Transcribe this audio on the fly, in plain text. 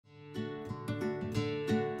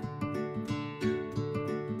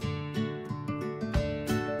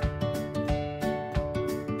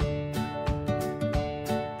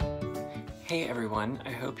Hey everyone,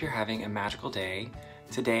 I hope you're having a magical day.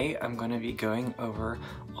 Today I'm going to be going over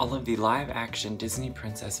all of the live-action Disney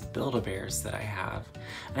Princess Build-A-Bears that I have.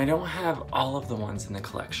 And I don't have all of the ones in the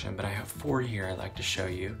collection, but I have 4 here I'd like to show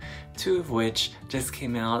you, 2 of which just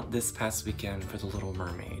came out this past weekend for The Little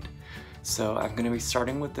Mermaid. So I'm going to be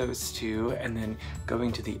starting with those 2 and then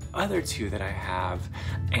going to the other 2 that I have,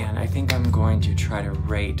 and I think I'm going to try to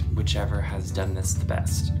rate whichever has done this the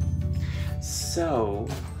best. So,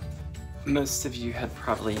 most of you had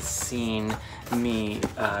probably seen me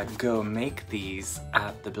go make these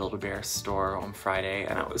at the Build-A-Bear store on Friday,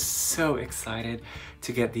 and I was so excited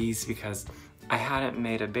to get these because I hadn't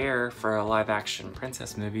made a bear for a live-action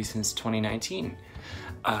princess movie since 2019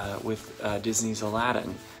 with Disney's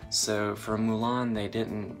Aladdin. So for Mulan, they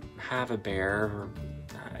didn't have a bear, or,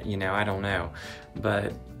 I don't know.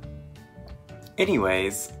 But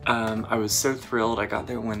anyways, I was so thrilled. I got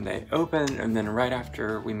there when they opened, and then right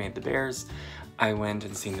after we made the bears, I went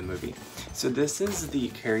and seen the movie. So this is the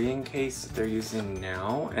carrying case that they're using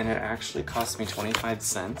now, and it actually cost me 25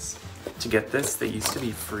 cents to get this. They used to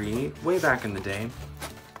be free way back in the day,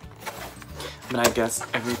 but I guess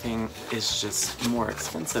everything is just more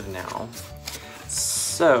expensive now.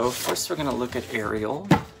 So first we're gonna look at Ariel,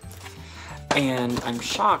 and I'm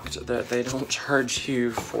shocked that they don't charge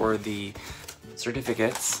you for the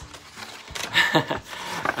certificates.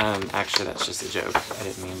 Actually, that's just a joke. I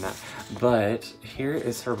didn't mean that. But here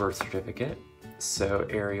is her birth certificate. So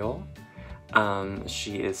Ariel,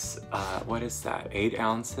 she is, what is that? 8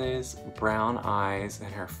 ounces, brown eyes,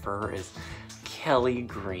 and her fur is Kelly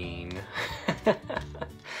green.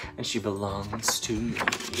 And she belongs to me.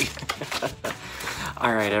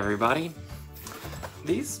 All right, everybody.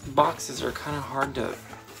 These boxes are kind of hard to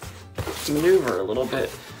maneuver a little bit.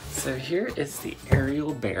 So here is the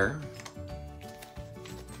Ariel bear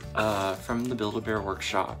from the Build-A-Bear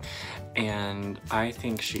workshop, and I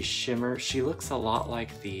think she shimmers. She looks a lot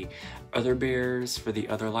like the other bears for the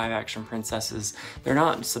other live-action princesses. They're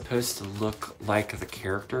not supposed to look like the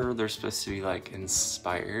character. They're supposed to be like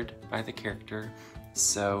inspired by the character.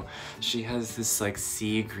 So she has this like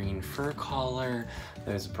sea green fur collar,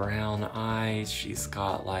 those brown eyes, she's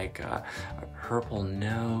got like a purple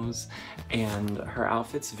nose, and her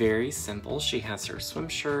outfit's very simple. She has her swim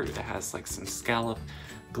shirt, it has like some scallop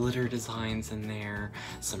glitter designs in there,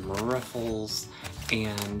 some ruffles,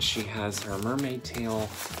 and she has her mermaid tail,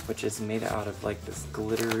 which is made out of like this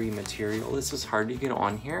glittery material. This was hard to get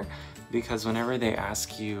on here because whenever they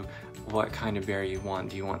ask you what kind of bear you want,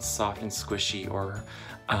 do you want soft and squishy or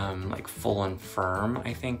like full and firm,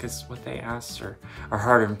 I think is what they asked, or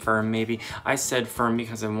hard and firm maybe. I said firm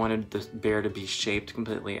because I wanted the bear to be shaped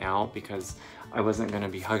completely out because I wasn't going to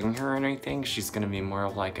be hugging her or anything. She's going to be more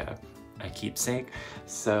of like a keepsake.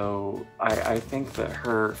 So I think that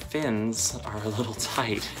her fins are a little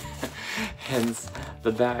tight. Hence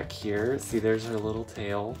the back here. See, there's her little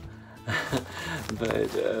tail.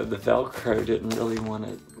 But the Velcro didn't really want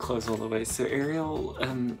to close all the way. So Ariel,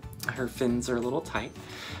 her fins are a little tight.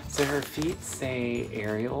 So her feet say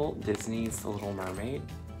Ariel, Disney's The Little Mermaid.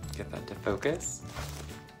 Get that to focus.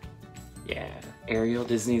 Yeah, Ariel,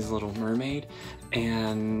 Disney's Little Mermaid.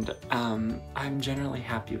 And I'm generally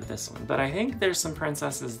happy with this one. But I think there's some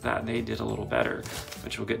princesses that they did a little better,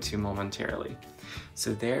 which we'll get to momentarily.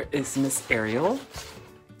 So there is Miss Ariel.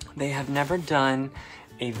 They have never done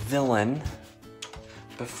a villain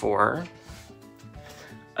before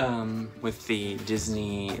with the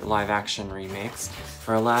Disney live-action remakes.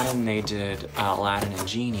 For Aladdin, they did Aladdin and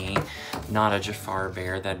Genie, not a Jafar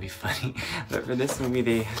bear, that'd be funny. But for this movie,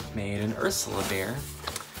 they made an Ursula bear.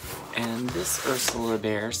 And this Ursula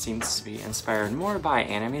bear seems to be inspired more by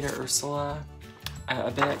animated Ursula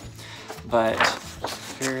a bit. But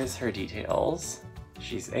here is her details.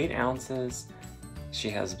 She's 8 ounces, she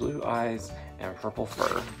has blue eyes, and purple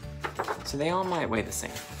fur. So they all might weigh the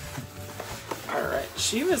same. Alright,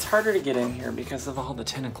 she was harder to get in here because of all the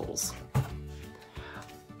tentacles.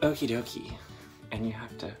 Okie dokie. And you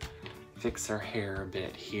have to fix her hair a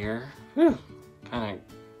bit here. Whew, kind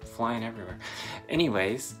of flying everywhere.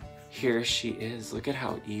 Anyways, here she is. Look at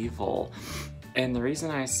how evil. And the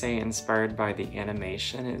reason I say inspired by the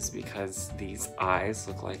animation is because these eyes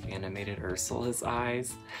look like animated Ursula's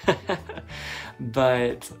eyes.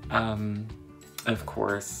 But, of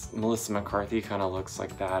course, Melissa McCarthy kind of looks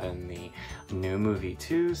like that in the new movie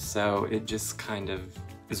too, so it just kind of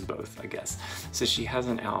is both, I guess. So she has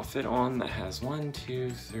an outfit on that has 1, 2,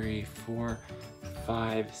 3, 4,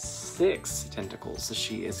 5, 6 tentacles. So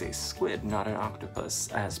she is a squid, not an octopus,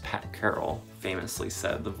 as Pat Carroll famously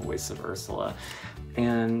said, the voice of Ursula.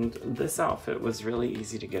 And this outfit was really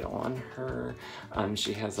easy to get on her.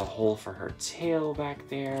 She has a hole for her tail back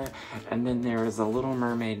there. And then there is a Little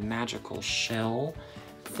Mermaid magical shell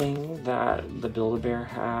thing that the Build-A-Bear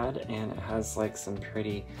had, and it has like some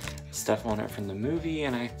pretty stuff on it from the movie,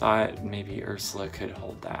 and I thought maybe Ursula could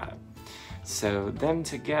hold that. So them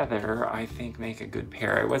together, I think, make a good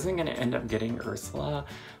pair. I wasn't going to end up getting Ursula,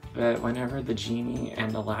 but whenever the Genie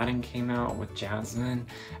and Aladdin came out with Jasmine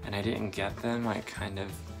and I didn't get them, I kind of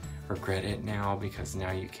regret it now because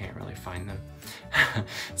now you can't really find them.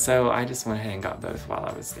 So I just went ahead and got both while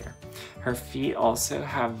I was there. Her feet also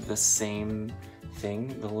have the same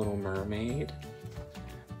thing, the Little Mermaid,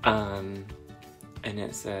 and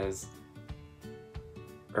it says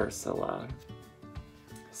Ursula.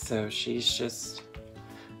 So she's just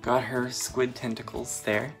got her squid tentacles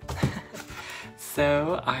there.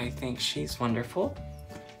 So I think she's wonderful,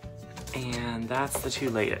 and that's the two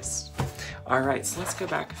latest. All right, so let's go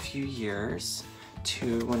back a few years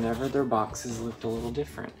to whenever their boxes looked a little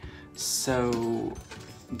different. So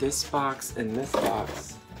this box and this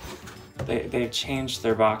box, they've changed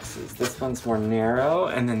their boxes. This one's more narrow,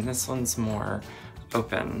 and then this one's more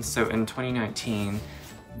open. So in 2019,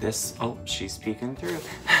 this, oh, she's peeking through.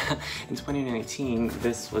 In 2019,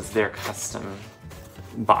 this was their custom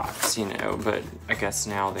box, you know, but I guess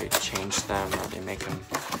now they changed them or they make them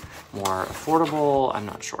more affordable. I'm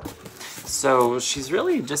not sure. So she's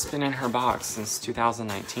really just been in her box since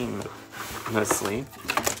 2019, mostly.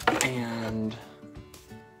 And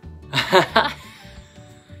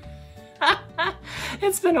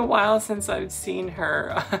it's been a while since I've seen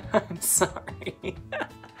her. I'm sorry.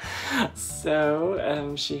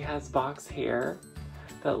 So she has box hair,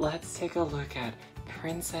 but let's take a look at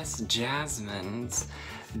Princess Jasmine's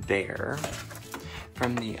bear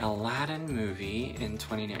from the Aladdin movie in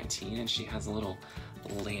 2019, and she has a little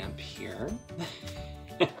lamp here.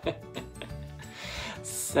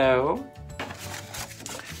 So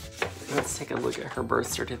let's take a look at her birth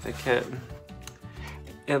certificate.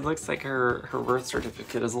 It looks like her birth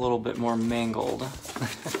certificate is a little bit more mangled.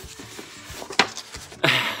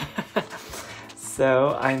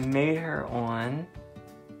 So I made her on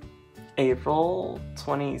April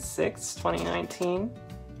 26, 2019.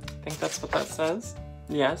 I think that's what that says.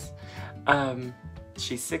 Yes.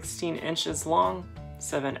 She's 16 inches long,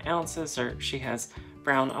 7 ounces, or she has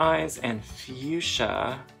brown eyes and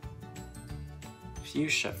fuchsia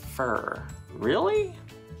fur. Really?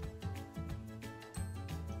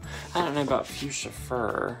 I don't know about fuchsia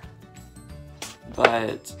fur,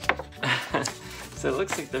 but so it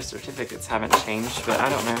looks like their certificates haven't changed, but I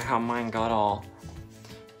don't know how mine got all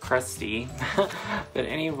crusty. But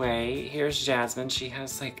anyway, here's Jasmine. She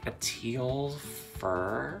has like a teal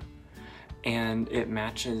fur and it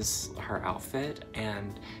matches her outfit,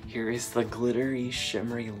 and here is the glittery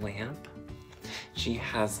shimmery lamp. She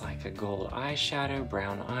has like a gold eyeshadow,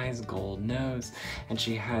 brown eyes, gold nose, and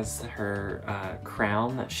she has her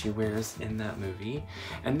crown that she wears in that movie.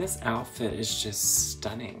 And this outfit is just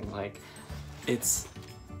stunning. Like, it's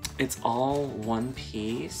all one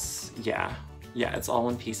piece. Yeah, it's all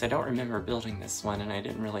one piece. I don't remember building this one, and I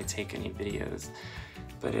didn't really take any videos,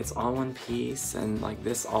 but it's all one piece, and like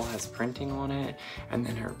this all has printing on it. And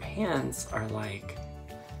then her pants are like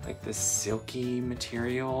this silky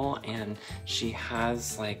material, and she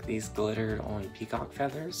has like these glittered on peacock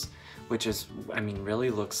feathers, which is, I mean,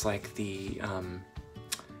 really looks like the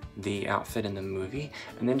outfit in the movie.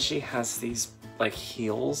 And then she has these like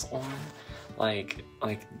heels on, like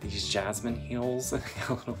these Jasmine heels, and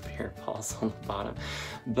little bear paws on the bottom.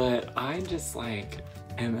 But I just like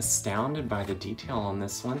am astounded by the detail on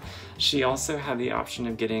this one. She also had the option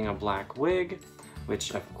of getting a black wig,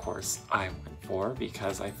 which of course I went for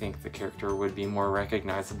because I think the character would be more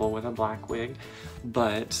recognizable with a black wig.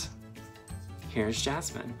 But here's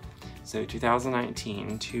Jasmine. So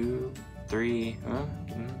 2019,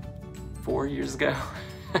 4 years ago.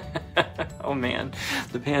 Oh man,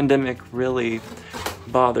 the pandemic really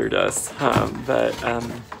bothered us, but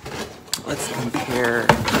let's compare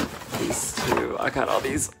these two. I got all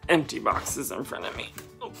these empty boxes in front of me.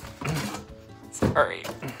 Oh. Sorry.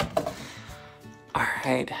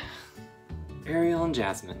 Alright, Ariel and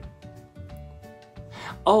Jasmine.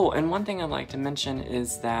 Oh, and one thing I'd like to mention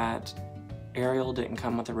is that Ariel didn't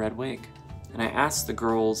come with a red wig. And I asked the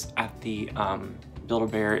girls at the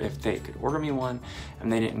Build-A-Bear if they could order me one,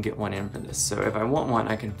 and they didn't get one in for this. So if I want one,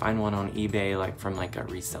 I can find one on eBay, like from like a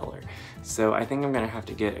reseller. So I think I'm gonna have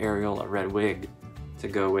to get Ariel a red wig to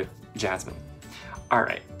go with Jasmine.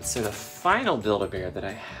 Alright, so the final Build-A-Bear that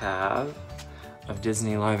I have of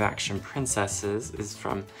Disney live action princesses is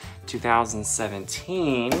from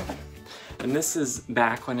 2017. And this is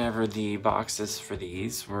back whenever the boxes for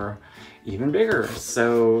these were even bigger.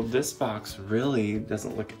 So this box really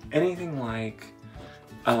doesn't look anything like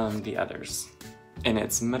the others. And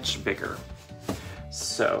it's much bigger.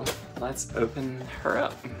 So let's open her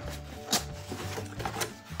up.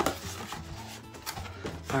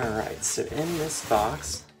 Alright, so in this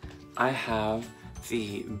box, I have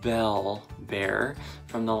the Belle bear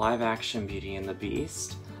from the live action Beauty and the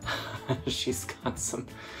Beast. She's got some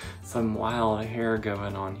wild hair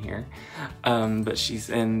going on here. But she's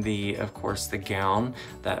in the, of course, the gown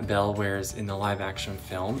that Belle wears in the live action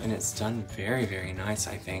film, and it's done very, very nice,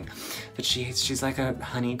 I think. But she's like a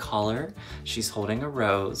honey color. She's holding a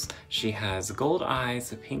rose. She has gold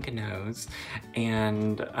eyes, a pink nose,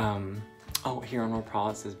 and oh, here on her paw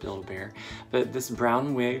it says Build-A-Bear. But this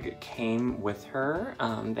brown wig came with her.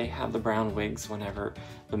 They had the brown wigs whenever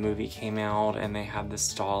the movie came out, and they had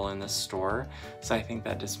this doll in the store. So I think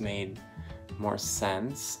that just made more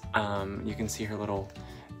sense. You can see her little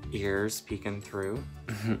ears peeking through.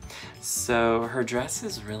 So her dress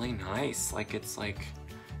is really nice. Like, it's like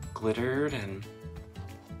glittered and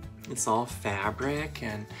it's all fabric.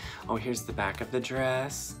 And oh, here's the back of the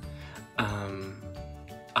dress.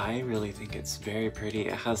 I really think it's very pretty.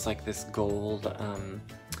 It has like this gold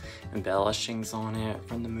embellishings on it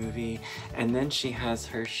from the movie. And then she has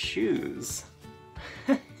her shoes.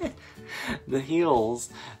 The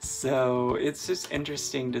heels. So it's just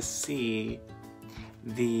interesting to see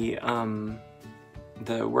the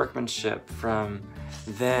workmanship from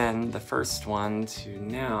then, the first one, to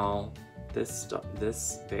now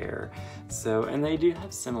this bear. So, and they do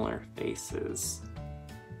have similar faces.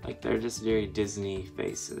 Like, they're just very Disney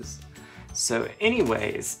faces. So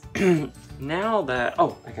anyways, now that,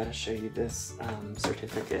 oh, I gotta show you this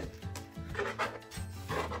certificate.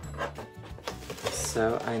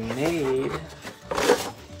 So I made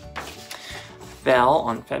Belle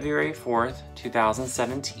on February 4th,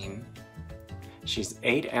 2017. She's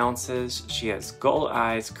 8 ounces, she has gold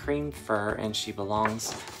eyes, cream fur, and she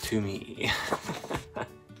belongs to me.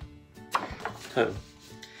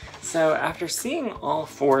 So after seeing all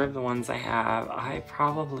 4 of the ones I have, I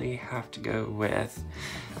probably have to go with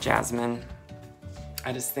Jasmine.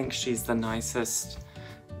 I just think she's the nicest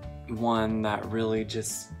one that really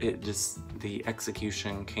the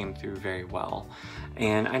execution came through very well.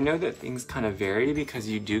 And I know that things kind of vary because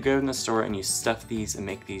you do go in the store and you stuff these and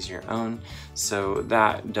make these your own. So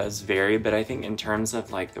that does vary, but I think in terms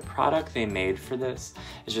of like the product they made for this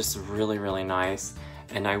is just really, really nice.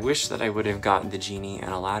 And I wish that I would have gotten the Genie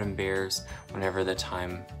and Aladdin bears whenever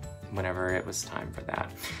it was time for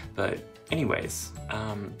that. But anyways,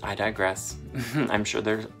 I digress. I'm sure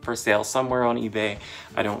they're for sale somewhere on eBay.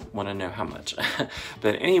 I don't want to know how much.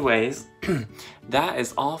 But anyways, that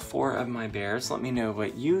is all 4 of my bears. Let me know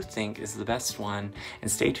what you think is the best one,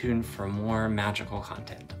 and stay tuned for more magical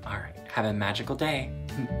content. All right, have a magical day.